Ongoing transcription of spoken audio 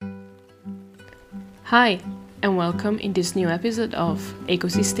Hi, and welcome in this new episode of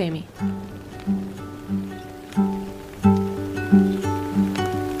Ecosistemi.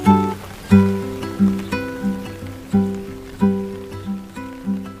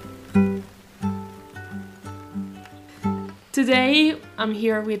 Today I'm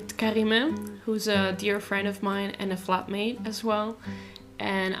here with Karime, who's a dear friend of mine and a flatmate as well.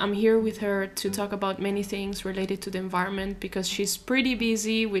 And I'm here with her to talk about many things related to the environment because she's pretty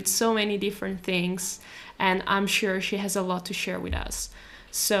busy with so many different things, and I'm sure she has a lot to share with us.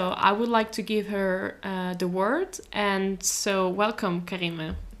 So I would like to give her the word, and so welcome,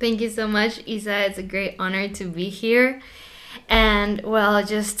 Karime. Thank you so much, Isa. It's a great honor to be here. And well, I'll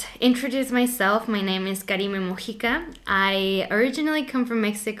just introduce myself. My name is Karime Mojica. I originally come from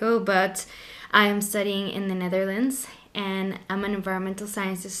Mexico, but I am studying in the Netherlands and I'm an environmental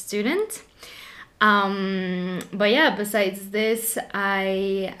sciences student. But yeah, besides this,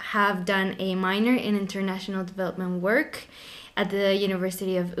 I have done a minor in international development work at the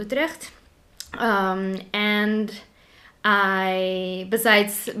University of Utrecht. And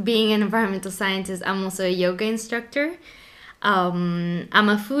besides being an environmental scientist, I'm also a yoga instructor. I'm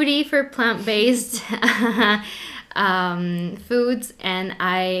a foodie for plant-based foods, and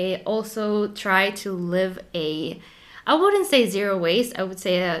I also try to live I wouldn't say zero waste, I would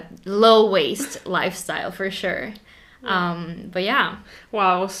say a low waste lifestyle for sure. But yeah.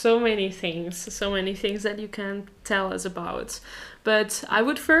 Wow, so many things that you can tell us about. But I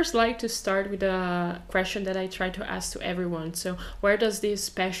would first like to start with a question that I try to ask to everyone. So, where does this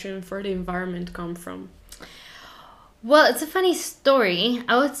passion for the environment come from? Well, it's a funny story.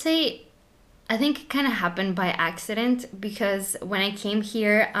 I would say I think it kind of happened by accident because when I came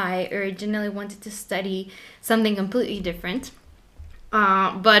here, I originally wanted to study something completely different.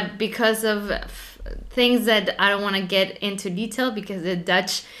 But because of things that I don't want to get into detail because the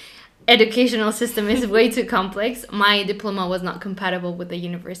Dutch educational system is way too complex, my diploma was not compatible with the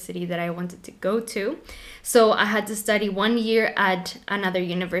university that I wanted to go to. So I had to study 1 year at another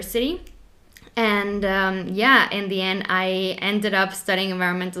university. And in the end, I ended up studying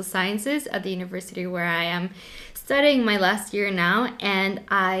environmental sciences at the university where I am studying my last year now. And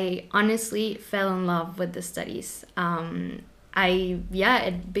I honestly fell in love with the studies.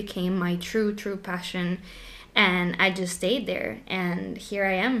 It became my true passion. And I just stayed there. And here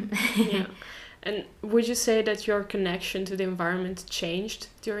I am. Yeah. And would you say that your connection to the environment changed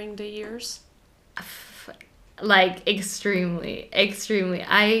during the years? Like, extremely.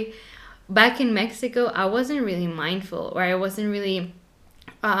 Back in Mexico, I wasn't really mindful, or I wasn't really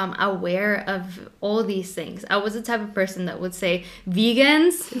aware of all these things. I was the type of person that would say,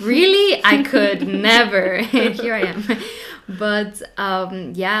 vegans? Really? I could never. Here I am. But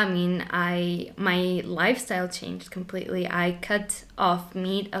my lifestyle changed completely. I cut off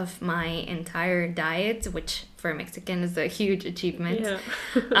meat of my entire diet, which for a Mexican is a huge achievement. Yeah.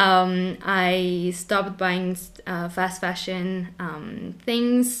 I stopped buying fast fashion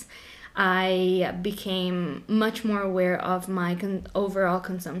things. I became much more aware of my overall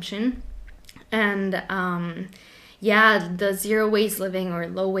consumption. And the zero waste living or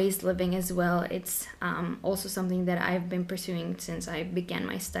low waste living as well, it's also something that I've been pursuing since I began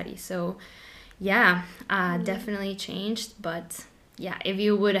my study. So definitely changed. But yeah, if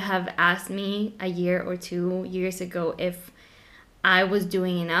you would have asked me a year or 2 years ago if I was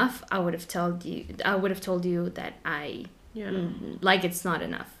doing enough, I would have told you that it's not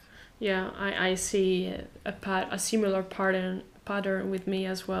enough. Yeah, I see a similar pattern with me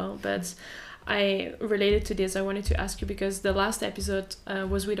as well. But I related to this. I wanted to ask you because the last episode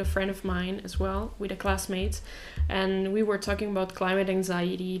was with a friend of mine as well, with a classmate, and we were talking about climate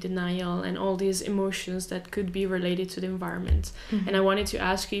anxiety, denial, and all these emotions that could be related to the environment. Mm-hmm. And I wanted to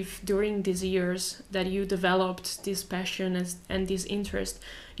ask you if during these years that you developed this passion and this interest,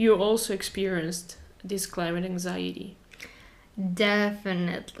 you also experienced this climate anxiety.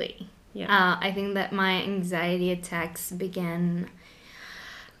 Definitely. Yeah. I think that my anxiety attacks began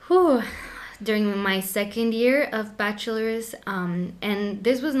during my second year of bachelor's. And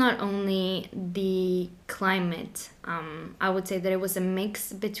this was not only the climate. I would say that it was a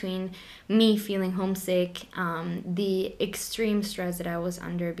mix between me feeling homesick, the extreme stress that I was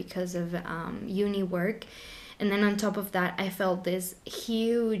under because of uni work. And then on top of that, I felt this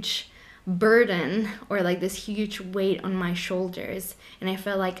huge burden or like this huge weight on my shoulders, and I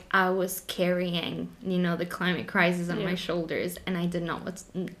felt like I was carrying the climate crisis on my shoulders, and I didn't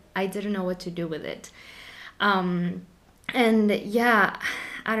know what to do with it. I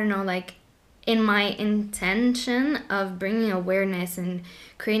don't know, like in my intention of bringing awareness and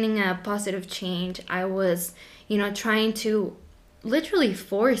creating a positive change, I was trying to literally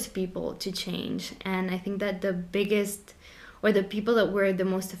force people to change. And I think that the biggest, or the people that were the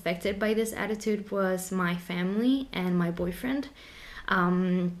most affected by this attitude, was my family and my boyfriend.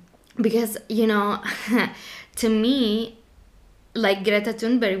 Because, you know, to me, like Greta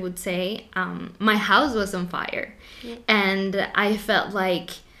Thunberg would say, my house was on fire. Yeah. And I felt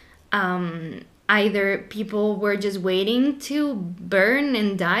like either people were just waiting to burn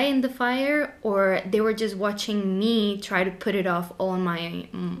and die in the fire, or they were just watching me try to put it off all by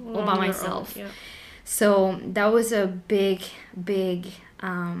myself. Yeah. So that was a big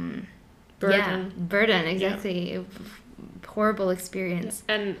burden. Yeah, burden, exactly. Yeah. Horrible experience.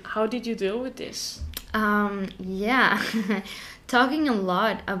 Yeah. And how did you deal with this? Yeah. Talking a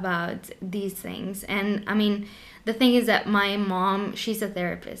lot about these things. And I mean, the thing is that my mom, she's a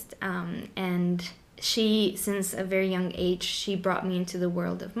therapist, and she, since a very young age, she brought me into the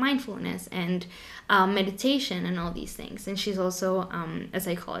world of mindfulness and meditation and all these things. And she's also a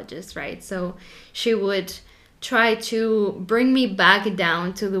psychologist, right? So she would try to bring me back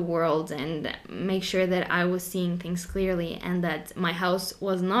down to the world and make sure that I was seeing things clearly and that my house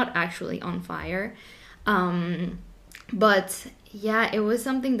was not actually on fire. But yeah, it was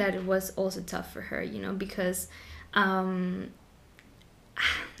something that was also tough for her, you know, because I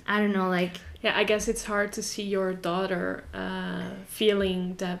don't know, like... Yeah, I guess it's hard to see your daughter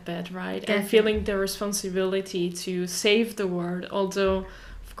feeling that bad, right? Definitely. And feeling the responsibility to save the world, although,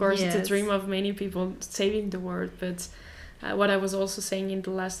 of course, yes, it's a dream of many people, saving the world. But what I was also saying in the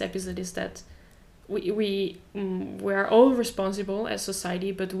last episode is that we are all responsible as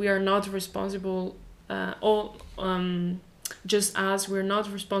society, but we are not responsible just as we're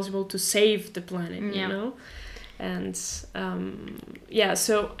not responsible to save the planet, you know? And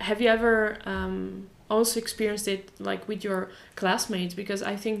so have you ever also experienced it like with your classmates? Because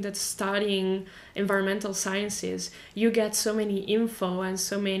I think that studying environmental sciences, you get so many info and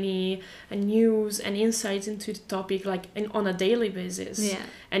so many news and insights into the topic like on a daily basis. Yeah.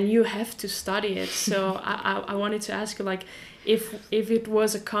 And you have to study it. So I wanted to ask you, like, if it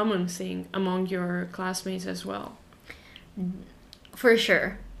was a common thing among your classmates as well. For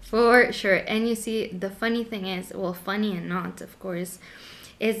sure. For sure. And you see, the funny thing is, well, funny and not, of course,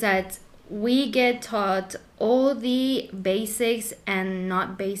 is that we get taught all the basics and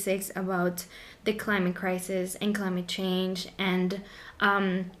not basics about the climate crisis and climate change and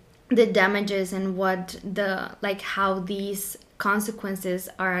the damages and how these consequences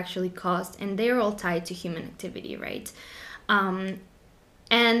are actually caused. And they're all tied to human activity, right? And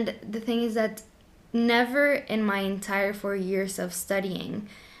the thing is that never in my entire 4 years of studying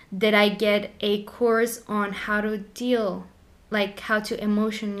did I get a course on how to deal, like how to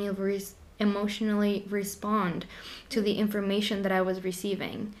emotionally respond to the information that I was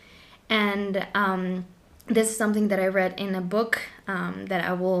receiving. And this is something that I read in a book that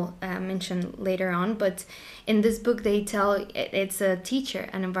I will mention later on. But in this book, they tell, it's a teacher,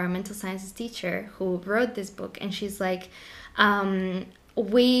 an environmental sciences teacher who wrote this book. And she's like,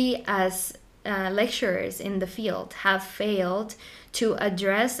 we as lecturers in the field have failed to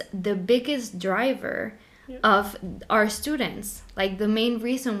address the biggest driver of our students. Like the main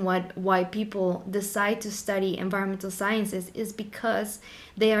reason why people decide to study environmental sciences is because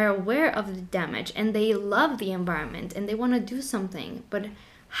they are aware of the damage and they love the environment and they want to do something. But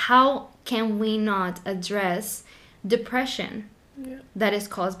how can we not address depression that is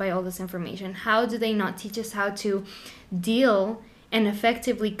caused by all this information? How do they not teach us how to deal and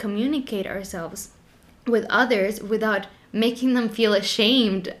effectively communicate ourselves with others without making them feel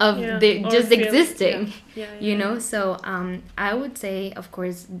ashamed of just existing, you know? So I would say, of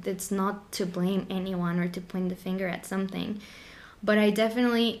course, it's not to blame anyone or to point the finger at something, but I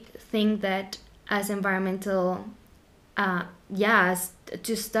definitely think that as environmental,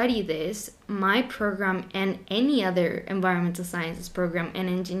 to study this, my program and any other environmental sciences program and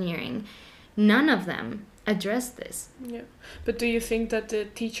engineering, none of them address this. Yeah, but do you think that the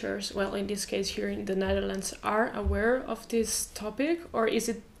teachers, well, in this case here in the Netherlands, are aware of this topic, or is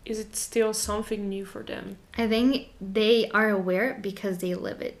it still something new for them? I think they are aware because they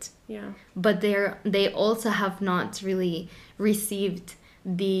live it. Yeah. But they also have not really received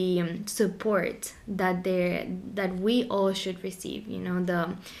the support that we all should receive. You know,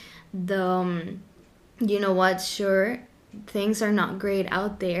 the you know what? Sure, things are not great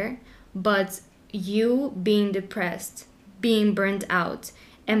out there, but you being depressed, being burnt out,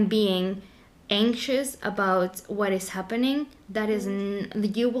 and being anxious about what is happening, that is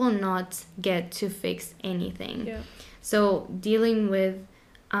you will not get to fix anything. Yeah. So dealing with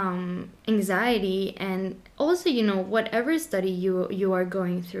anxiety, and also, you know, whatever study you are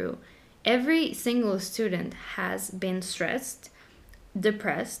going through, every single student has been stressed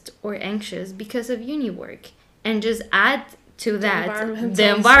depressed or anxious because of uni work, and just add to that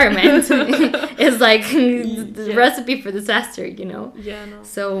the environment is like the Yeah. recipe for disaster, you know. Yeah, no.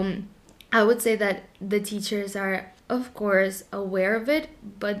 So I would say that the teachers are, of course, aware of it,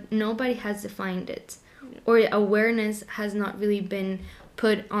 but nobody has defined it, or awareness has not really been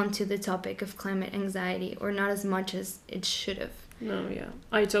put onto the topic of climate anxiety, or not as much as it should have. No, yeah,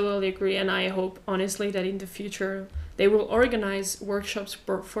 I totally agree, and I hope honestly that in the future they will organize workshops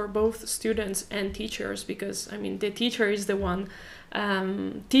for both students and teachers, because I mean the teacher is the one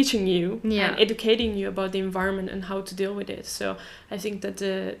teaching you Yeah. and educating you about the environment and how to deal with it. So I think that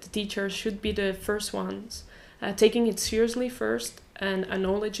the teachers should be the first ones taking it seriously first and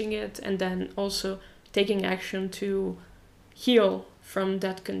acknowledging it, and then also taking action to heal from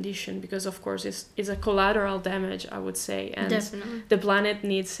that condition, because of course it's a collateral damage, I would say, and Definitely. the planet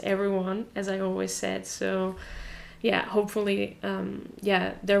needs everyone, as I always said. So yeah, hopefully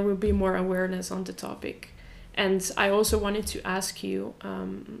there will be more awareness on the topic. And I also wanted to ask you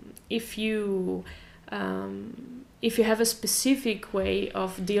if you have a specific way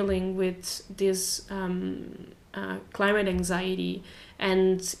of dealing with this climate anxiety,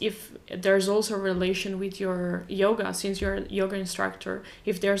 and if there's also a relation with your yoga, since you're a yoga instructor,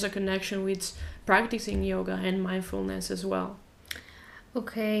 if there's a connection with practicing yoga and mindfulness as well.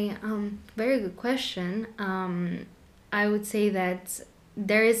 Okay, very good question. I would say that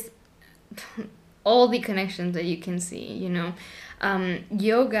there is all the connections that you can see, you know.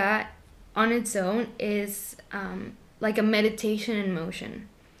 Yoga on its own is like a meditation in motion,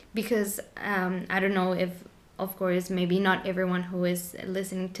 because I don't know if, of course, maybe not everyone who is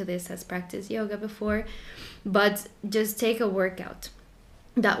listening to this has practiced yoga before, but just take a workout.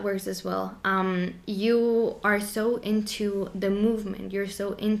 That works as well. You are so into the movement, you're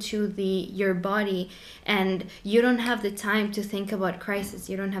so into your body, and you don't have the time to think about crisis.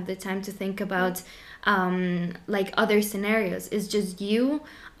 You don't have the time to think about like other scenarios. It's just you,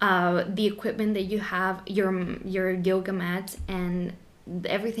 the equipment that you have, your yoga mat, and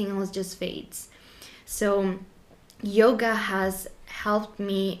everything else just fades. So yoga has helped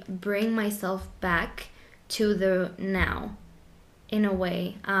me bring myself back to the now, in a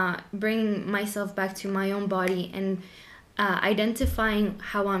way, bringing myself back to my own body, and identifying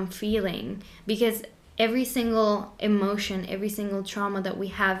how I'm feeling, because every single emotion, every single trauma that we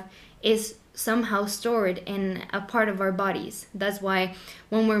have is somehow stored in a part of our bodies. That's why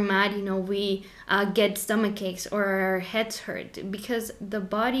when we're mad, you know, we get stomach aches or our heads hurt, because the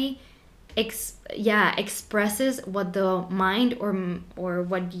body expresses what the mind or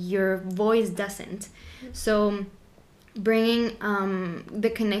what your voice doesn't. So bringing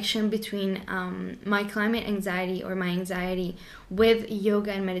the connection between my climate anxiety or my anxiety with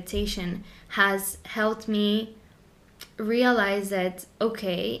yoga and meditation has helped me realize that,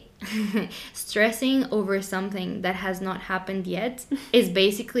 okay, stressing over something that has not happened yet is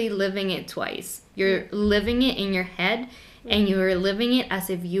basically living it twice. You're living it in your head, and you're living it as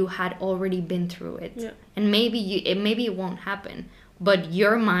if you had already been through it. Yeah. And maybe it won't happen, but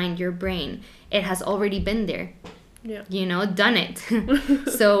your mind, your brain, it has already been there. Yeah. You know, done it.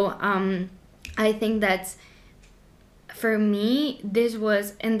 So I think that for me, this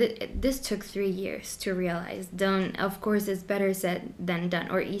was, and this took 3 years to realize. Of course, it's better said than done,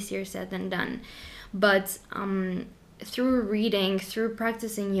 or easier said than done. But through reading, through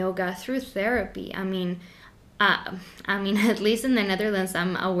practicing yoga, through therapy, I mean, at least in the Netherlands,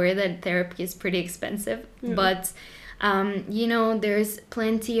 I'm aware that therapy is pretty expensive. Yeah. But you know, there's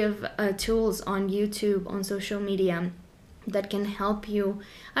plenty of tools on YouTube, on social media, that can help you.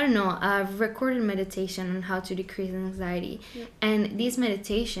 I don't know, recorded meditation on how to decrease anxiety. Yeah. And these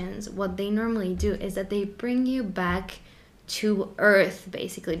meditations, what they normally do is that they bring you back to earth,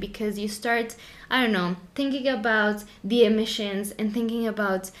 basically, because you start, I don't know, thinking about the emissions and thinking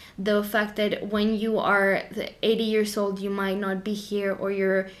about the fact that when you are 80 years old, you might not be here, or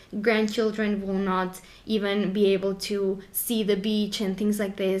your grandchildren will not even be able to see the beach and things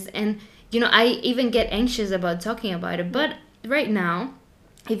like this. And, you know, I even get anxious about talking about it. But right now,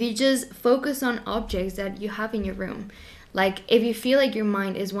 if you just focus on objects that you have in your room, like if you feel like your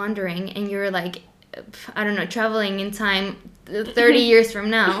mind is wandering and you're like, I don't know, traveling in time 30 years from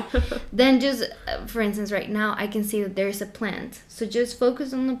now, then just, for instance, right now, I can see that there's a plant. So just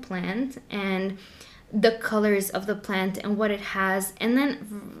focus on the plant and the colors of the plant and what it has. And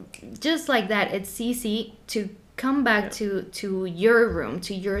then just like that, it's easy to come back to your room,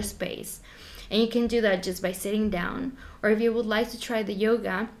 to your space. And you can do that just by sitting down. Or if you would like to try the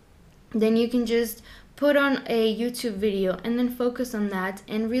yoga, then you can just put on a YouTube video and then focus on that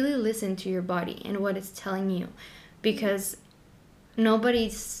and really listen to your body and what it's telling you. Because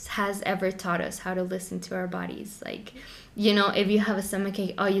nobody has ever taught us how to listen to our bodies. Like, if you have a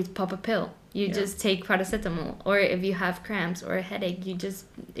stomachache, oh, you pop a pill. You just take paracetamol. Or if you have cramps or a headache, you just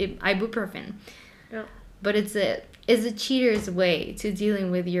ibuprofen. Yeah. But it's a cheater's way to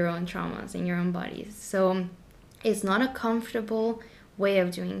dealing with your own traumas in your own bodies. So it's not a comfortable way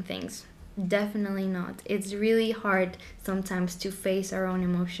of doing things. Definitely not. It's really hard sometimes to face our own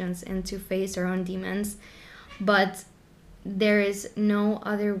emotions and to face our own demons. But there is no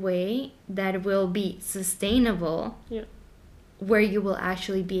other way that will be sustainable, where you will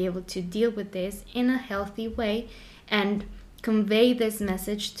actually be able to deal with this in a healthy way and convey this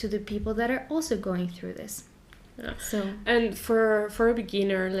message to the people that are also going through this. Yeah. So, and for a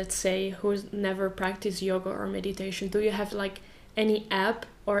beginner, let's say, who's never practiced yoga or meditation, do you have like any app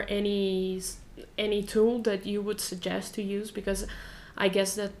or any tool that you would suggest to use? Because I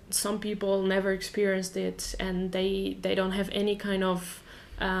guess that some people never experienced it and they don't have any kind of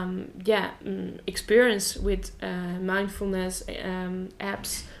experience with mindfulness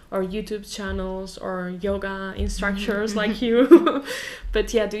apps or YouTube channels or yoga instructors like you.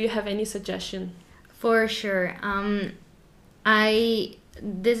 But yeah, do you have any suggestion? For sure.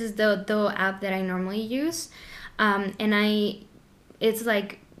 This is the app that I normally use, and it's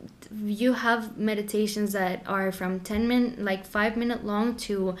like you have meditations that are from 5-minute long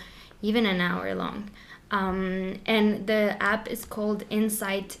to even an hour long. And the app is called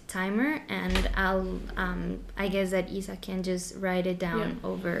Insight Timer, and I guess that Isa can just write it down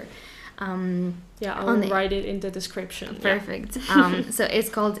over. I'll write it in the description. Perfect. So it's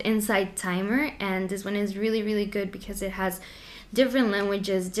called Insight Timer, and this one is really, really good because it has different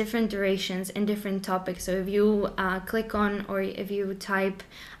languages, different durations, and different topics. So if you click on, or if you type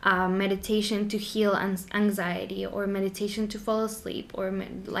meditation to heal anxiety, or meditation to fall asleep, or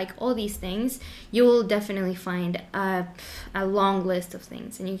like all these things, you will definitely find a long list of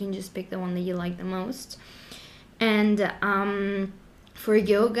things, and you can just pick the one that you like the most. And for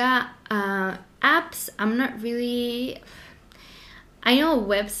yoga apps, I'm not really... I know a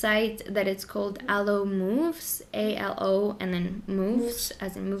website that it's called Alo Moves, ALO, and then moves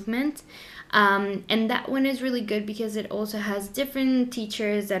as in movement. And that one is really good because it also has different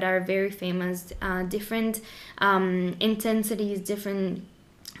teachers that are very famous, different intensities, different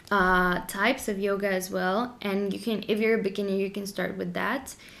types of yoga as well. And you can, if you're a beginner, you can start with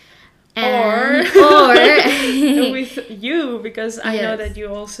that. Or with you, because I know that you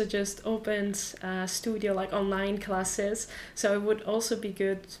also just opened a studio, like online classes, so it would also be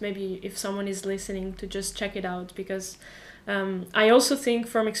good maybe if someone is listening to just check it out, because I also think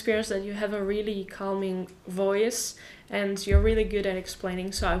from experience that you have a really calming voice and you're really good at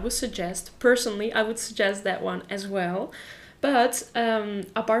explaining, so I would suggest that one as well. But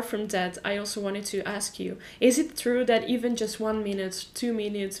apart from that, I also wanted to ask you, is it true that even just 1 minute, 2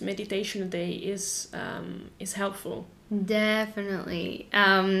 minutes meditation a day is helpful? Definitely.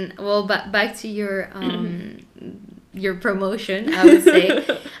 Well, back to your promotion, I would say.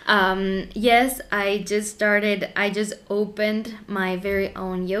 Yes, I just opened my very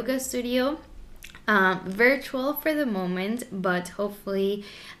own yoga studio. Virtual for the moment, but hopefully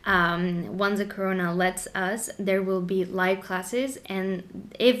once the corona lets us, there will be live classes, and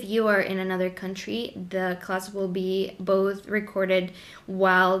if you are in another country, the class will be both recorded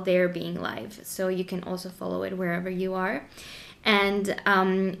while they're being live, so you can also follow it wherever you are. And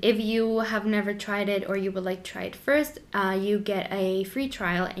if you have never tried it, or you would like to try it first, you get a free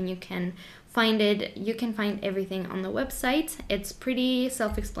trial, and you can find everything on the website. It's pretty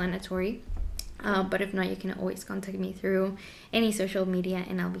self-explanatory. But if not, you can always contact me through any social media,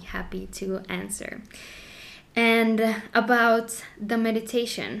 and I'll be happy to answer. And about the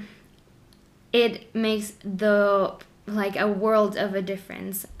meditation, it makes a world of a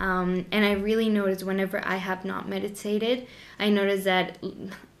difference. And I really notice whenever I have not meditated, I notice that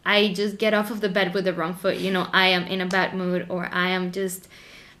I just get off of the bed with the wrong foot. I am in a bad mood, or I am just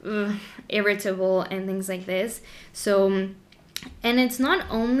irritable and things like this. So, and it's not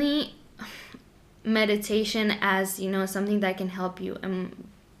only meditation as something that can help you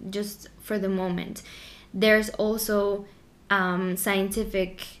just for the moment. There's also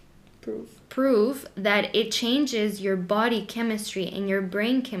scientific proof that it changes your body chemistry and your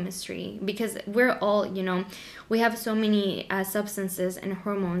brain chemistry, because we're all we have so many substances and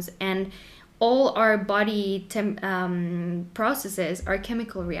hormones, and all our body processes are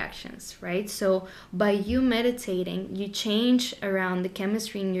chemical reactions, right? So by you meditating, you change around the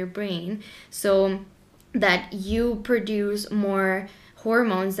chemistry in your brain so that you produce more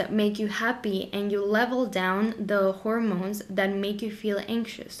hormones that make you happy, and you level down the hormones that make you feel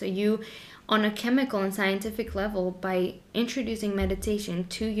anxious. So you on a chemical and scientific level, by introducing meditation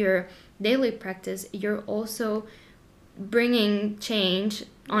to your daily practice, you're also bringing change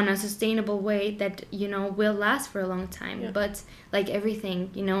on a sustainable way that, you know, will last for a long time. Yeah. But like everything,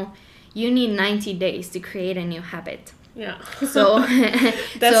 you know, you need 90 days to create a new habit. Yeah. So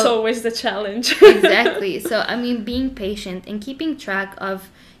that's always the challenge. Exactly. So I mean, being patient and keeping track of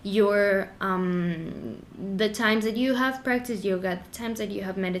your the times that you have practiced yoga, the times that you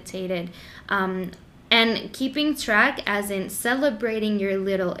have meditated, and keeping track as in celebrating your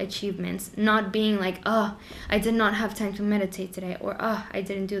little achievements, not being like, oh, I did not have time to meditate today, or oh, I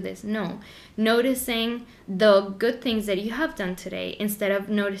didn't do this. No, noticing the good things that you have done today instead of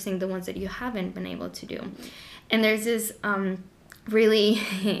noticing the ones that you haven't been able to do. And there's this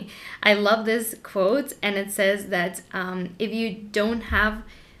really, I love this quote, and it says that if you don't have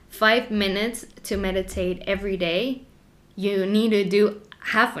 5 minutes to meditate every day, you need to do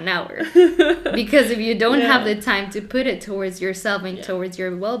half an hour. Because if you don't have the time to put it towards yourself and towards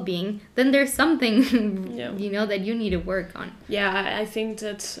your well-being, then there's something you know, that you need to work on. I think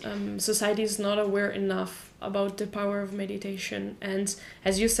that society is not aware enough about the power of meditation, and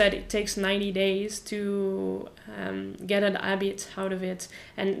as you said, it takes 90 days to get an habit out of it,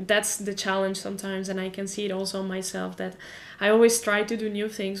 and that's the challenge sometimes. And I can see it also myself, that I always try to do new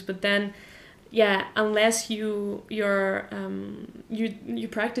things, but then unless you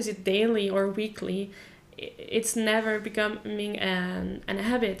practice it daily or weekly, it's never becoming an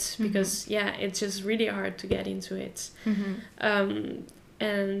habit, because it's just really hard to get into it.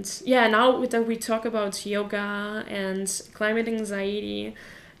 And now that we talk about yoga and climate anxiety,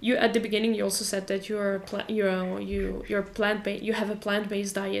 you at the beginning you also said that you're plant-based, you have a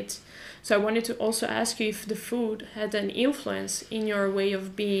plant-based diet. So I wanted to also ask you if the food had an influence in your way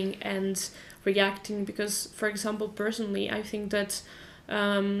of being and reacting, because, for example, personally, I think that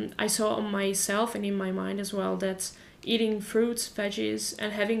I saw on myself and in my mind as well that eating fruits, veggies,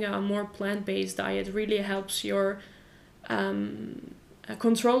 and having a more plant-based diet really helps your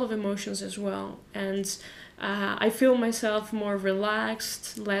control of emotions as well. And I feel myself more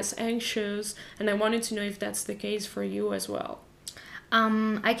relaxed, less anxious, and I wanted to know if that's the case for you as well.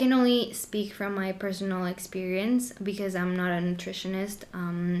 I can only speak from my personal experience, because I'm not a nutritionist,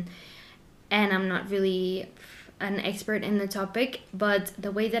 and I'm not really an expert in the topic. But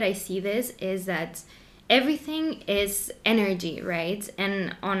the way that I see this is that everything is energy, right?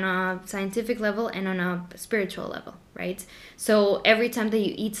 And on a scientific level and on a spiritual level, right? So every time that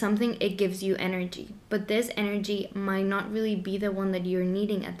you eat something, it gives you energy. But this energy might not really be the one that you're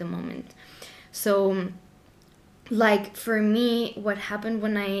needing at the moment. So, like, for me, what happened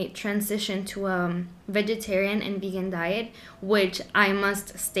when I transitioned to a vegetarian and vegan diet, which I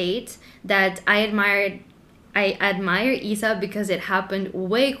must state that I admire Isa, because it happened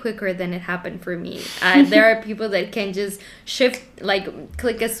way quicker than it happened for me. There are people that can just shift, like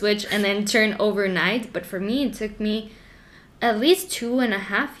click a switch and then turn overnight. But for me, it took me at least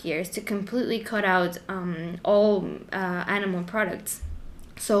 2.5 years to completely cut out all animal products.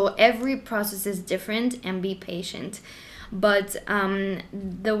 So every process is different, and be patient. But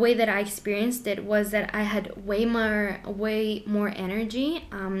the way that I experienced it was that I had way more energy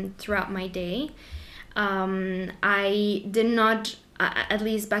throughout my day. I did not, at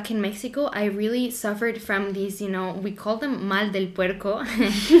least back in Mexico, I really suffered from these, you know, we call them mal del puerco.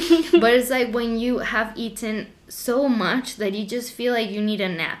 But it's like when you have eaten so much that you just feel like you need a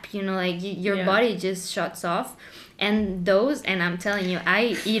nap, you know, like your body just shuts off. And I'm telling you,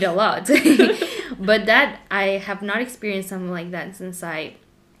 I eat a lot. But that, I have not experienced something like that since I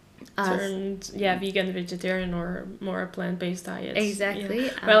turned vegan, vegetarian, or more plant-based diet.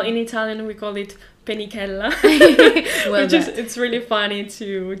 Exactly. Well, in Italian we call it penichella. Which is, it's really funny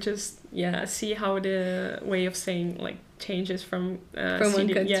to just see how the way of saying like changes from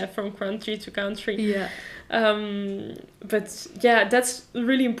from country to country. But that's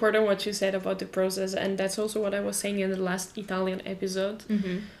really important what you said about the process, and that's also what I was saying in the last Italian episode.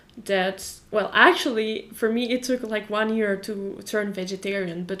 That, well, actually for me it took like 1 year to turn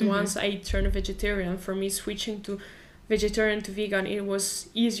vegetarian, but once I turned vegetarian, for me switching to vegetarian to vegan, it was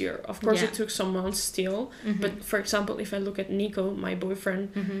easier. Of course it took some months still, but for example, if I look at Nico, my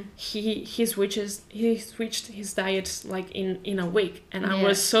boyfriend, he switched his diet like in a week, and I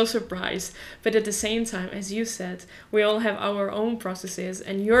was so surprised. But at the same time, as you said, we all have our own processes,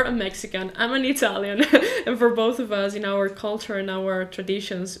 and you're a Mexican, I'm an Italian, and for both of us, in our culture and our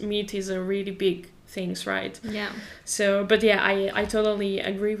traditions, meat is a really big things, right? So, but I totally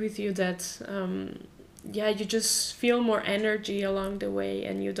agree with you that you just feel more energy along the way,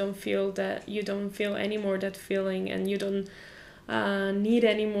 and you don't feel anymore that feeling, and you don't need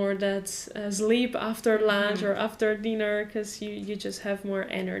anymore that sleep after lunch or after dinner, because you just have more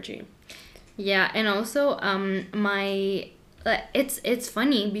energy. Yeah, and also it's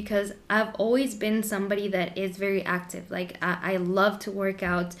funny because I've always been somebody that is very active. Like I love to work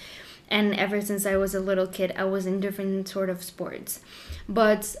out, and ever since I was a little kid, I was in different sort of sports.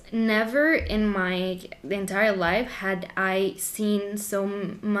 But never in my entire life had I seen so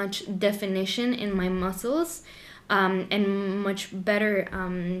much definition in my muscles, and much better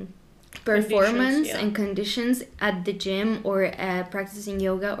performance yeah. and conditions at the gym or practicing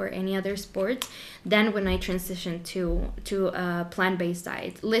yoga or any other sport than when I transitioned to a plant-based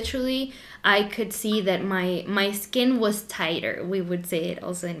diet. Literally, I could see that my skin was tighter. We would say it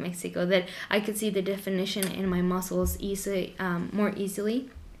also in Mexico, that I could see the definition in my muscles more easily.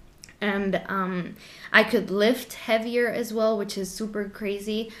 And I could lift heavier as well, which is super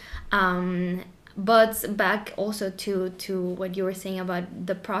crazy. But back also to what you were saying about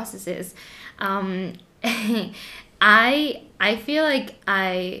the processes, I feel like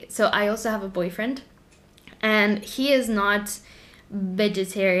I also have a boyfriend, and he is not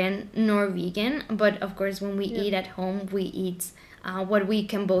vegetarian nor vegan, but of course when we eat at home, we eat what we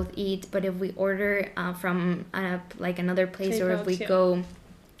can both eat. But if we order from like another place, or if we go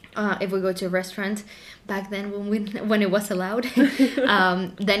to a restaurant, back then when it was allowed,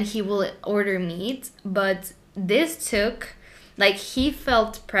 then he will order meat. But this took, like, he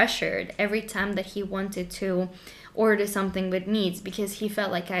felt pressured every time that he wanted to order something with meats, because he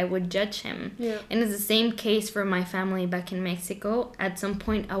felt like I would judge him. Yeah. And it's the same case for my family back in Mexico. At some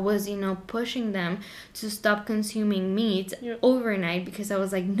point I was, pushing them to stop consuming meat overnight, because I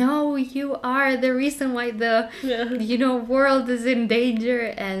was like, no, you are the reason why the world is in danger,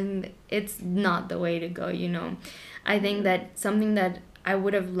 and it's not the way to go. I think that something that I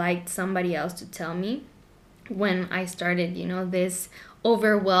would have liked somebody else to tell me when I started, this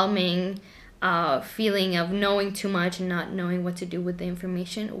overwhelming feeling of knowing too much and not knowing what to do with the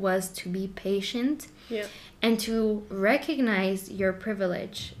information, was to be patient and to recognize your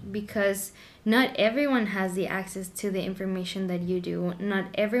privilege, because not everyone has the access to the information that you do. Not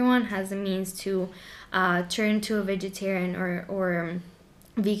everyone has the means to turn to a vegetarian or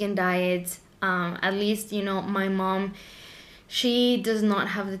vegan diet. At least, my mom, she does not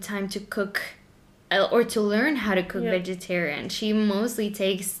have the time to cook or to learn how to cook vegetarian. She mostly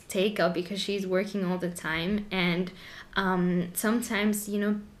takes takeout because she's working all the time. And sometimes,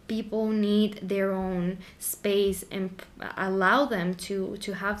 people need their own space, and allow them to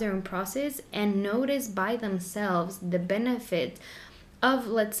have their own process and notice by themselves the benefit of,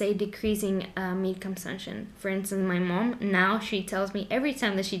 let's say, decreasing meat consumption. For instance, my mom, now she tells me every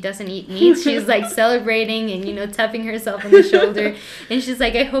time that she doesn't eat meat, she's like celebrating and, tapping herself on the shoulder. And she's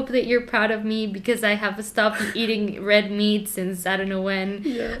like, I hope that you're proud of me because I have stopped eating red meat since I don't know when.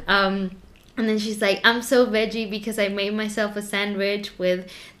 Yeah. And then she's like, I'm so veggie because I made myself a sandwich with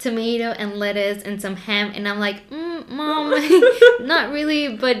tomato and lettuce and some ham. And I'm like, Mom, not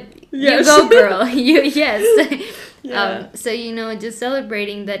really, but yes. You go, girl. Yes. Yeah. So, just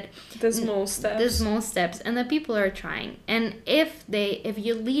celebrating that the small steps and that people are trying. And if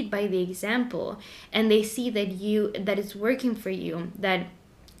you lead by the example and they see that it's working for you, that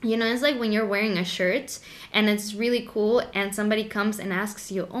it's like when you're wearing a shirt and it's really cool and somebody comes and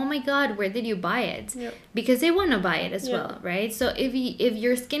asks you, oh my God, where did you buy it? Yep. Because they want to buy it as well, right? So if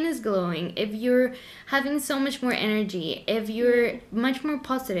your skin is glowing, if you're having so much more energy, if you're much more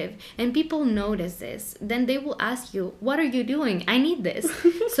positive and people notice this, then they will ask you, what are you doing? I need this.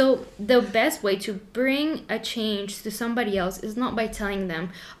 So the best way to bring a change to somebody else is not by telling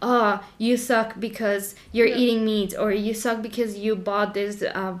them, oh, you suck because you're eating meat, or you suck because you bought this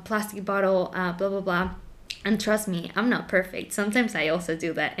plastic bottle, blah, blah, blah. And trust me, I'm not perfect. Sometimes I also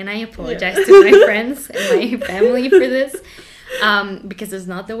do that. And I apologize to my friends and my family for this, because it's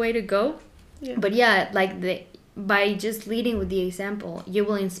not the way to go. Yeah. But by just leading with the example, you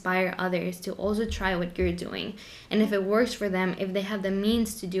will inspire others to also try what you're doing. And if it works for them, if they have the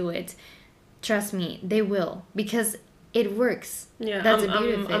means to do it, trust me, they will. Because it works. Yeah, that's the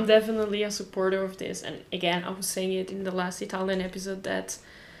beauty of it. I'm definitely a supporter of this. And again, I was saying it in the last Italian episode that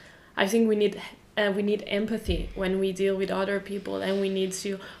I think we need empathy when we deal with other people, and we need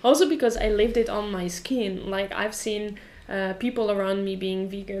to also, because I lived it on my skin. Like, I've seen people around me being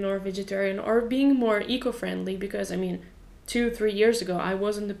vegan or vegetarian or being more eco-friendly, because 2-3 years ago I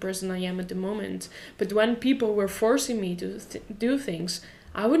wasn't the person I am at the moment. But when people were forcing me to do things,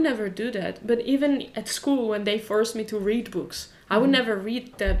 I would never do that. But even at school, when they forced me to read books, I would never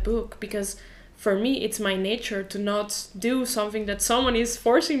read that book, because for me, it's my nature to not do something that someone is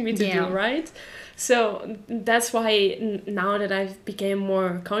forcing me to do, right? So that's why now that I've become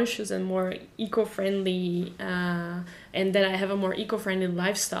more conscious and more eco-friendly, and that I have a more eco-friendly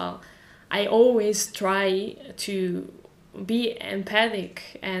lifestyle, I always try to be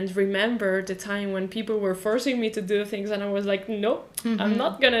empathic and remember the time when people were forcing me to do things and I was like, nope, I'm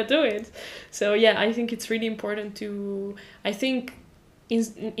not gonna do it. So yeah, I think it's really important to, I think,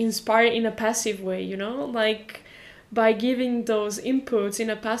 inspire in a passive way, you know, like by giving those inputs in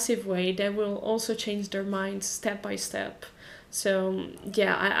a passive way, that will also change their minds step by step. So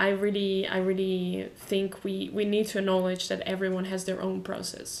yeah, I really think we need to acknowledge that everyone has their own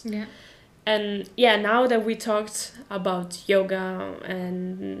process. Yeah. And yeah, now that we talked about yoga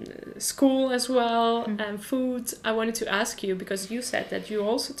and school as well, and food, I wanted to ask you, because you said that you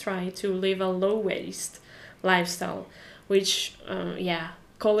also try to live a low waste lifestyle, which,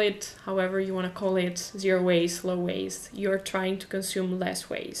 call it however you want to call it, zero waste, low waste. You're trying to consume less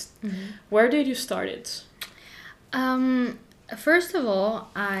waste. Where did you start it? First of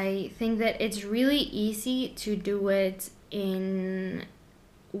all, I think that it's really easy to do it in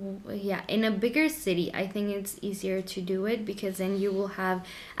a bigger city. I think it's easier to do it because then you will have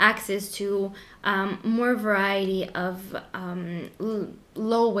access to more variety of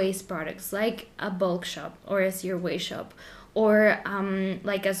low waste products, like a bulk shop or a zero waste shop, or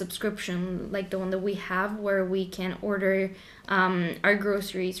like a subscription like the one that we have, where we can order our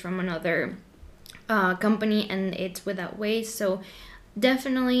groceries from another company and it's without waste. So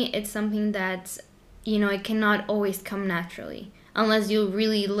definitely it's something that, you know, it cannot always come naturally unless you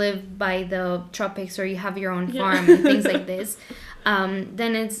really live by the tropics or you have your own farm and things like this.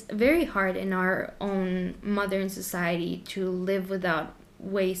 Then it's very hard in our own modern society to live without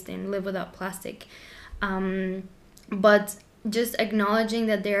waste and live without plastic. But just acknowledging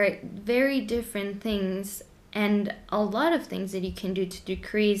that there are very different things and a lot of things that you can do to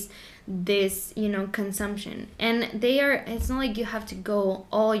decrease this, you know, consumption. And it's not like you have to go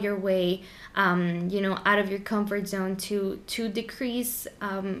all your way, you know, out of your comfort zone to decrease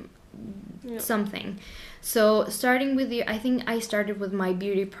something. So starting with I think I started with my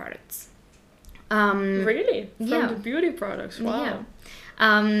beauty products. Really? From the beauty products? Wow.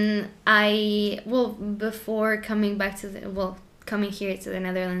 Yeah. Before coming back to coming here to the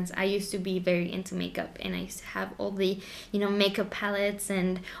Netherlands, I used to be very into makeup, and I used to have all the, you know, makeup palettes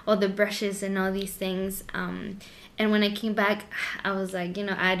and all the brushes and all these things. And when I came back, I was like, you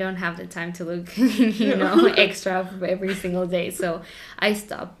know, I don't have the time to look, you know, extra every single day. So I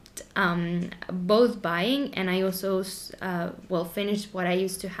stopped both buying, and I also finished what I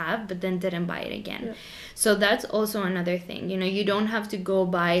used to have, but then didn't buy it again. Yeah. So that's also another thing. You know, you don't have to go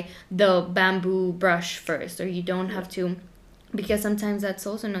buy the bamboo brush first, or you don't have to, because sometimes that's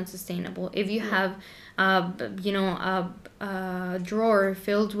also not sustainable. If you have you know, a drawer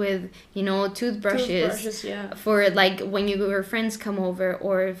filled with, you know, toothbrushes for like when your friends come over,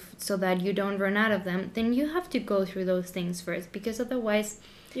 or so that you don't run out of them, then you have to go through those things first, because otherwise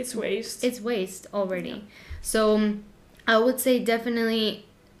it's waste. It's waste already. Yeah. So I would say definitely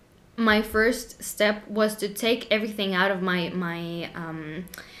my first step was to take everything out of my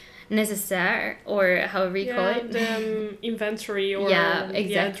necessaire, or however you call it, the inventory, or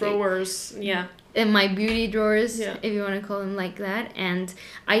drawers, in my beauty drawers, if you want to call them like that. And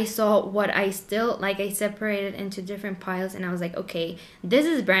I saw what I still like. I separated into different piles, and I was like, okay, this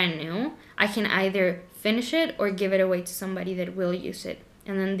is brand new, I can either finish it or give it away to somebody that will use it.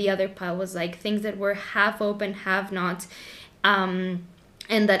 And then the other pile was like things that were half open, half not,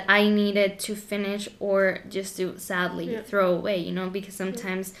 and that I needed to finish or just to sadly throw away, you know, because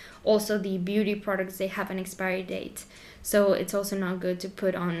sometimes also the beauty products, they have an expiry date. So it's also not good to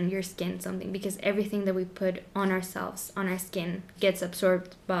put on your skin something, because everything that we put on ourselves, on our skin, gets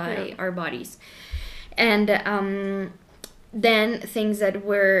absorbed by our bodies. And then things that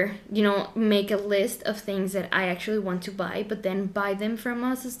were, you know, make a list of things that I actually want to buy, but then buy them from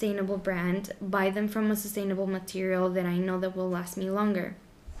a sustainable brand, buy them from a sustainable material that I know that will last me longer.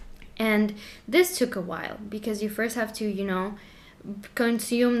 And this took a while, because you first have to, you know,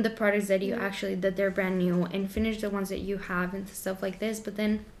 consume the products that you actually, that they're brand new, and finish the ones that you have and stuff like this. But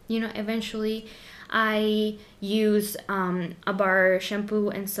then, you know, eventually I use a bar shampoo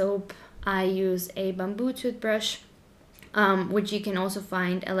and soap. I use a bamboo toothbrush, which you can also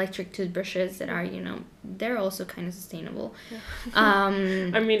find electric toothbrushes that are, you know, they're also kind of sustainable. I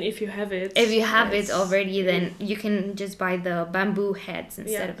mean, if you have it. If you have it already, then you can just buy the bamboo heads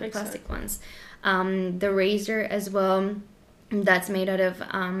instead of the plastic ones. The razor as well, that's made out of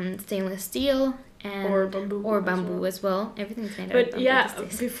stainless steel, and Or bamboo or as bamboo well. as well. Everything's made out of But bamboo yeah, these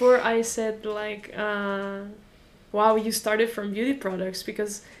days. before I said like, wow, you started from beauty products,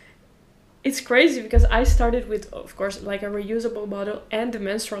 because it's crazy, because I started with, of course, like a reusable bottle and the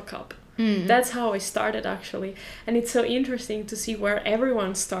menstrual cup. Mm. That's how I started, actually. And it's so interesting to see where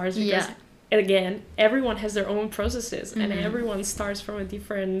everyone starts, because Yeah. again, everyone has their own processes, and Mhm. everyone starts from a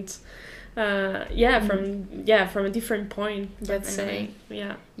different from a different point, let's say. Definitely.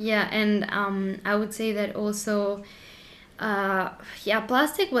 Yeah. Yeah, and I would say that also,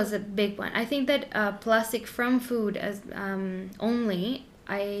 plastic was a big one. I think that plastic from food as only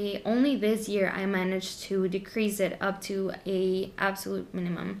this year I managed to decrease it up to a absolute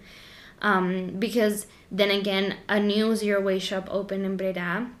minimum. Because then again, a new zero waste shop opened in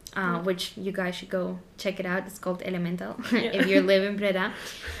Breda, which you guys should go check it out. It's called Elemental if you live in Breda.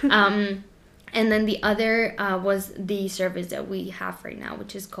 And then the other was the service that we have right now,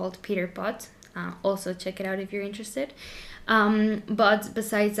 which is called Peter Pot. Also check it out if you're interested. But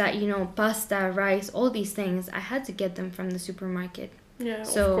besides that, pasta, rice, all these things, I had to get them from the supermarket. Yeah,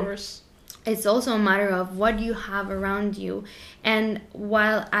 So of course. it's also a matter of what you have around you. And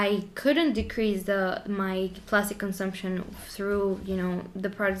while I couldn't decrease my plastic consumption through the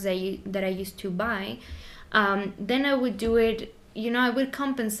products that I used to buy, then I would do it. I would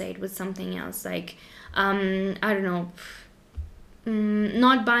compensate with something else, like I don't know,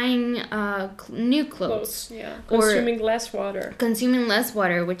 not buying new clothes. Yeah, Or consuming less water. consuming less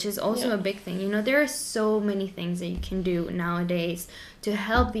water, which is also Yeah. a big thing. There are so many things that you can do nowadays to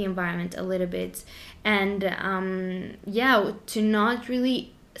help the environment a little bit, and to not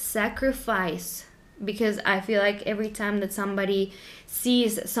really sacrifice, because I feel like every time that somebody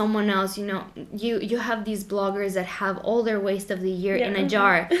sees someone else, you have these bloggers that have all their waste of the year in a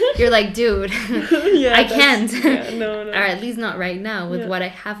jar. You're like, dude, I can't. No. Or at least not right now with Yeah. what I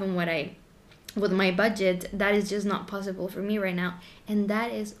have and with my budget. That is just not possible for me right now, and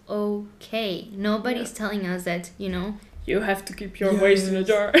that is okay. Nobody's telling us that You have to keep your waste in a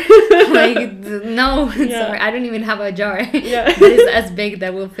jar. like no. Yeah. Sorry, I don't even have a jar Yeah. that is as big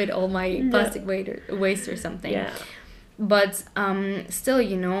that will fit all my plastic waste or something. Yeah. But still,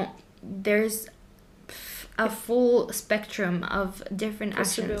 there's a full spectrum of different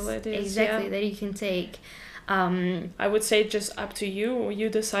actions Possibilities, exactly yeah. that you can take. I would say just up to you. You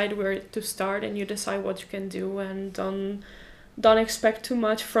decide where to start, and you decide what you can do, and don't expect too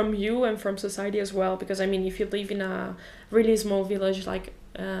much from you and from society as well. Because I mean, if you live in a really small village like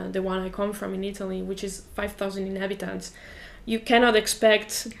the one I come from in Italy, which is 5,000 inhabitants, you cannot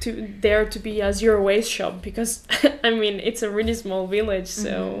expect there to be a zero waste shop, because I mean, it's a really small village.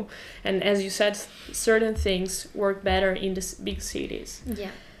 So, and as you said, certain things work better in the big cities.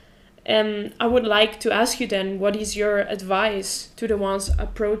 Yeah. I would like to ask you then, what is your advice to the ones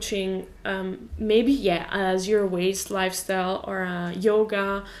approaching a zero waste lifestyle or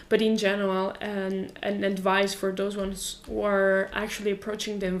yoga, but in general, an advice for those ones who are actually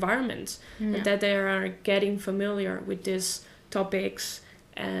approaching the environment, and that they are getting familiar with these topics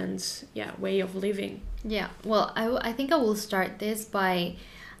and way of living? Yeah, well, I think I will start this by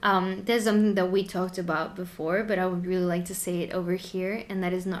there's something that we talked about before, but I would really like to say it over here, and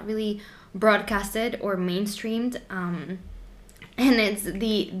that is not really broadcasted or mainstreamed, and it's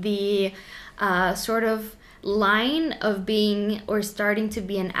the sort of line of being or starting to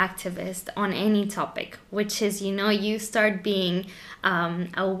be an activist on any topic, which is you start being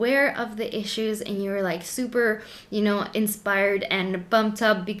aware of the issues, and you're like super inspired and pumped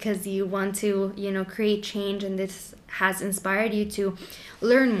up because you want to create change, and this has inspired you to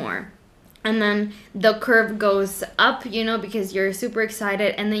learn more. And then the curve goes up, because you're super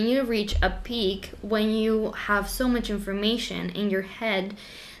excited, and then you reach a peak when you have so much information in your head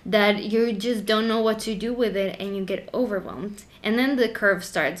that you just don't know what to do with it, and you get overwhelmed. And then the curve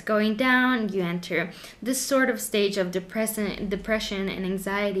starts going down. You enter this sort of stage of depression and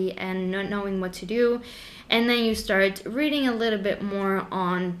anxiety and not knowing what to do. And then you start reading a little bit more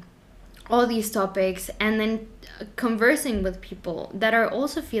on all these topics, and then conversing with people that are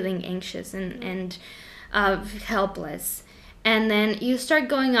also feeling anxious and helpless. And then you start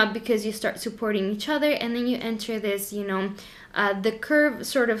going up because you start supporting each other, and then you enter this, the curve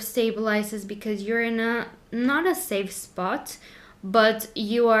sort of stabilizes because you're in not a safe spot, but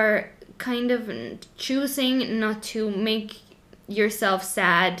you are kind of choosing not to make yourself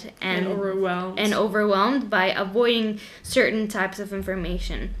sad and overwhelmed by avoiding certain types of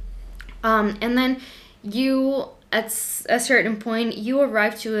information. And then you, at a certain point, you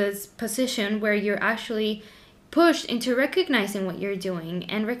arrive to a position where you're actually pushed into recognizing what you're doing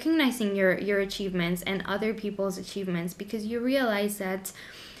and recognizing your achievements and other people's achievements, because you realize that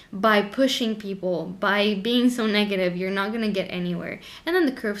by pushing people, by being so negative, you're not going to get anywhere. And then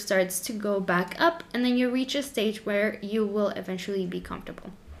the curve starts to go back up, and then you reach a stage where you will eventually be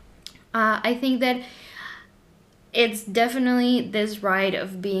comfortable. I think that it's definitely this ride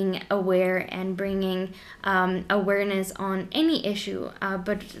of being aware and bringing awareness on any issue,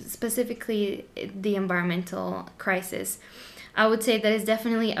 but specifically the environmental crisis. I would say that it's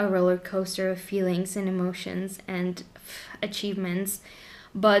definitely a roller coaster of feelings and emotions and achievements,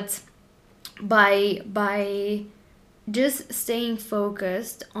 but by just staying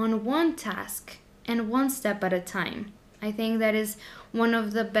focused on one task and one step at a time, I think that is one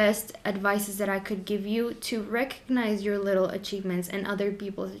of the best advices that I could give you, to recognize your little achievements and other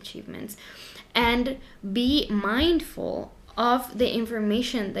people's achievements, and be mindful of the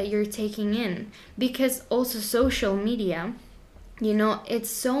information that you're taking in, because also social media, it's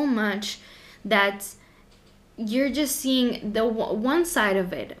so much that you're just seeing the one side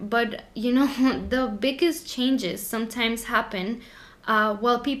of it, but the biggest changes sometimes happen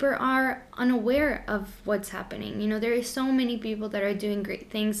while people are unaware of what's happening. There are so many people that are doing great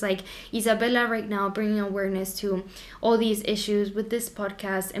things, like Isabella right now, bringing awareness to all these issues with this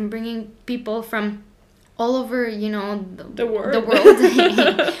podcast, and bringing people from all over, the world.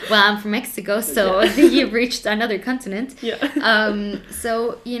 Well, I'm from Mexico, so you've reached another continent.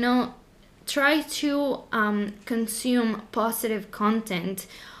 So, try to consume positive content,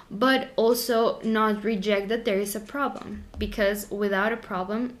 but also not reject that there is a problem, because without a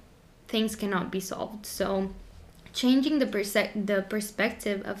problem, things cannot be solved. So changing the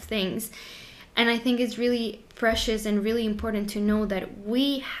perspective of things. And I think it's really precious and really important to know that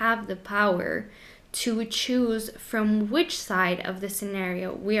we have the power to choose from which side of the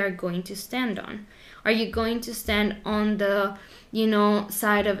scenario we are going to stand on. Are you going to stand on the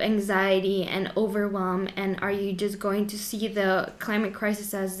side of anxiety and overwhelm, and are you just going to see the climate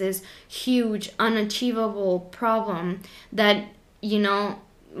crisis as this huge unachievable problem that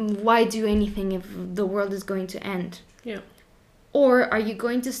why do anything if the world is going to end? Or are you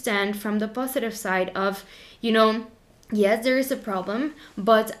going to stand from the positive side of yes, there is a problem,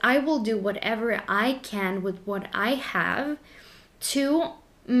 but I will do whatever I can with what I have to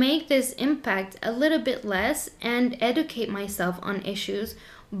make this impact a little bit less and educate myself on issues,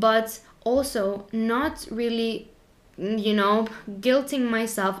 but also not really, guilting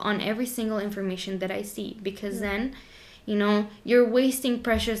myself on every single information that I see, because then, you're wasting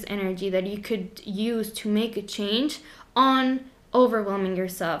precious energy that you could use to make a change on overwhelming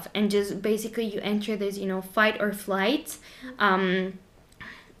yourself, and just basically you enter this fight or flight,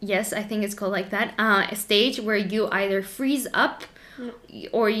 yes, I think it's called like that, a stage where you either freeze up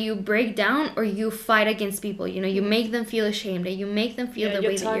or you break down, or you fight against people. You make them feel ashamed, and you make them feel the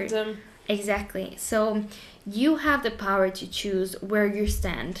way that you're them. Exactly. So you have the power to choose where you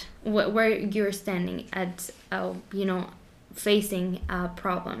stand, where you're standing at facing a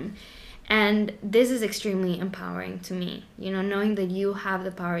problem. And this is extremely empowering to me, knowing that you have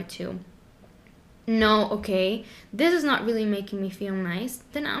the power to know, okay, this is not really making me feel nice,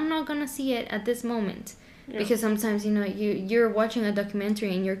 then I'm not gonna see it at this moment. Because sometimes, you're watching a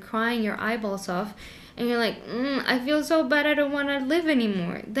documentary and you're crying your eyeballs off, and you're like, I feel so bad, I don't want to live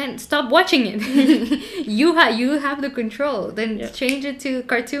anymore. Then stop watching it. you have the control. Then change it to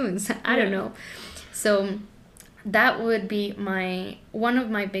cartoons. I don't know. So that would be one of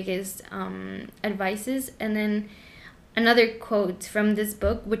my biggest advices. And then another quote from this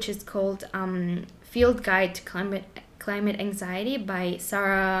book, which is called Field Guide to Climate Anxiety by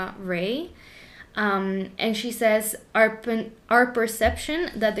Sarah Ray. And she says, our perception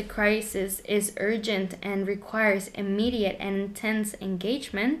that the crisis is urgent and requires immediate and intense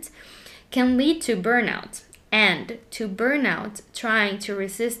engagement can lead to burnout. And to burnout, trying to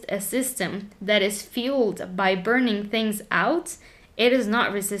resist a system that is fueled by burning things out, it is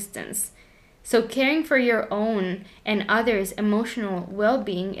not resistance. So caring for your own and others' emotional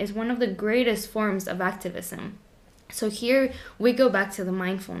well-being is one of the greatest forms of activism. So here we go back to the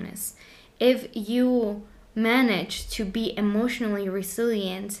mindfulness. If you manage to be emotionally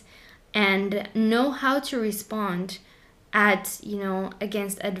resilient and know how to respond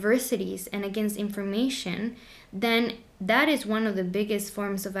against adversities and against information, then that is one of the biggest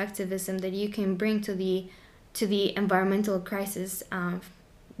forms of activism that you can bring to the environmental crisis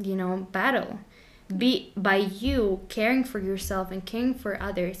battle. By you caring for yourself and caring for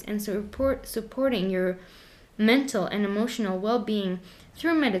others, and supporting your mental and emotional well-being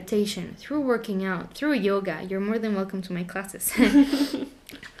through meditation, through working out, through yoga. You're more than welcome to my classes.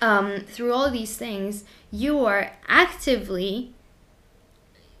 Through all these things, you are actively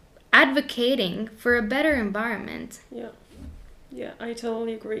advocating for a better environment. Yeah, I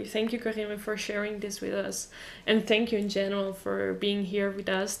totally agree. Thank you, Karime, for sharing this with us. And thank you in general for being here with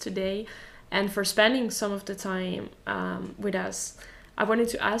us today and for spending some of the time with us. I wanted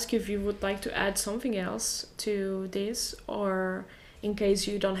to ask you if you would like to add something else to this, or in case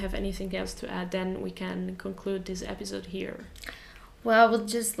you don't have anything else to add, then we can conclude this episode here. Well, I would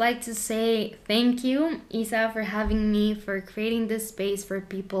just like to say thank you, Isa, for having me, for creating this space for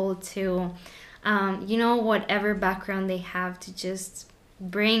people to, whatever background they have, to just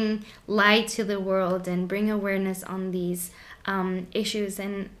bring light to the world and bring awareness on these issues,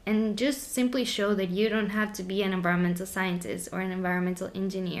 and just simply show that you don't have to be an environmental scientist or an environmental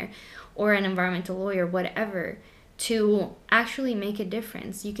engineer or an environmental lawyer, whatever, to actually make a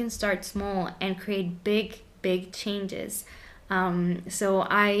difference. You can start small and create big, big changes. So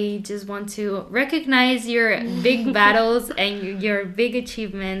I just want to recognize your big battles and your big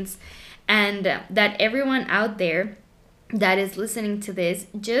achievements, and that everyone out there that is listening to this,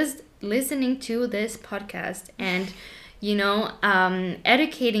 just listening to this podcast and,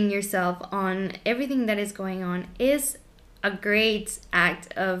 educating yourself on everything that is going on is a great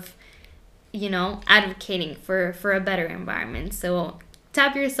act of, advocating for a better environment. So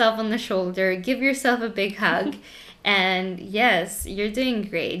tap yourself on the shoulder, give yourself a big hug. And yes, you're doing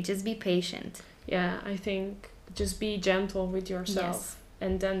great. Just be patient. Yeah, I think just be gentle with yourself,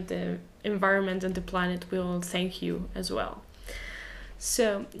 and then the environment and the planet will thank you as well.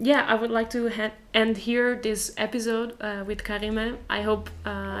 So yeah, I would like to end here this episode with Karime. I hope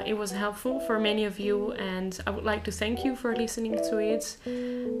it was helpful for many of you, and I would like to thank you for listening to it.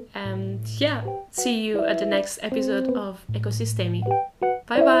 And yeah, see you at the next episode of Ecosystemi.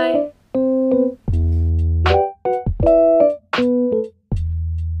 Bye bye!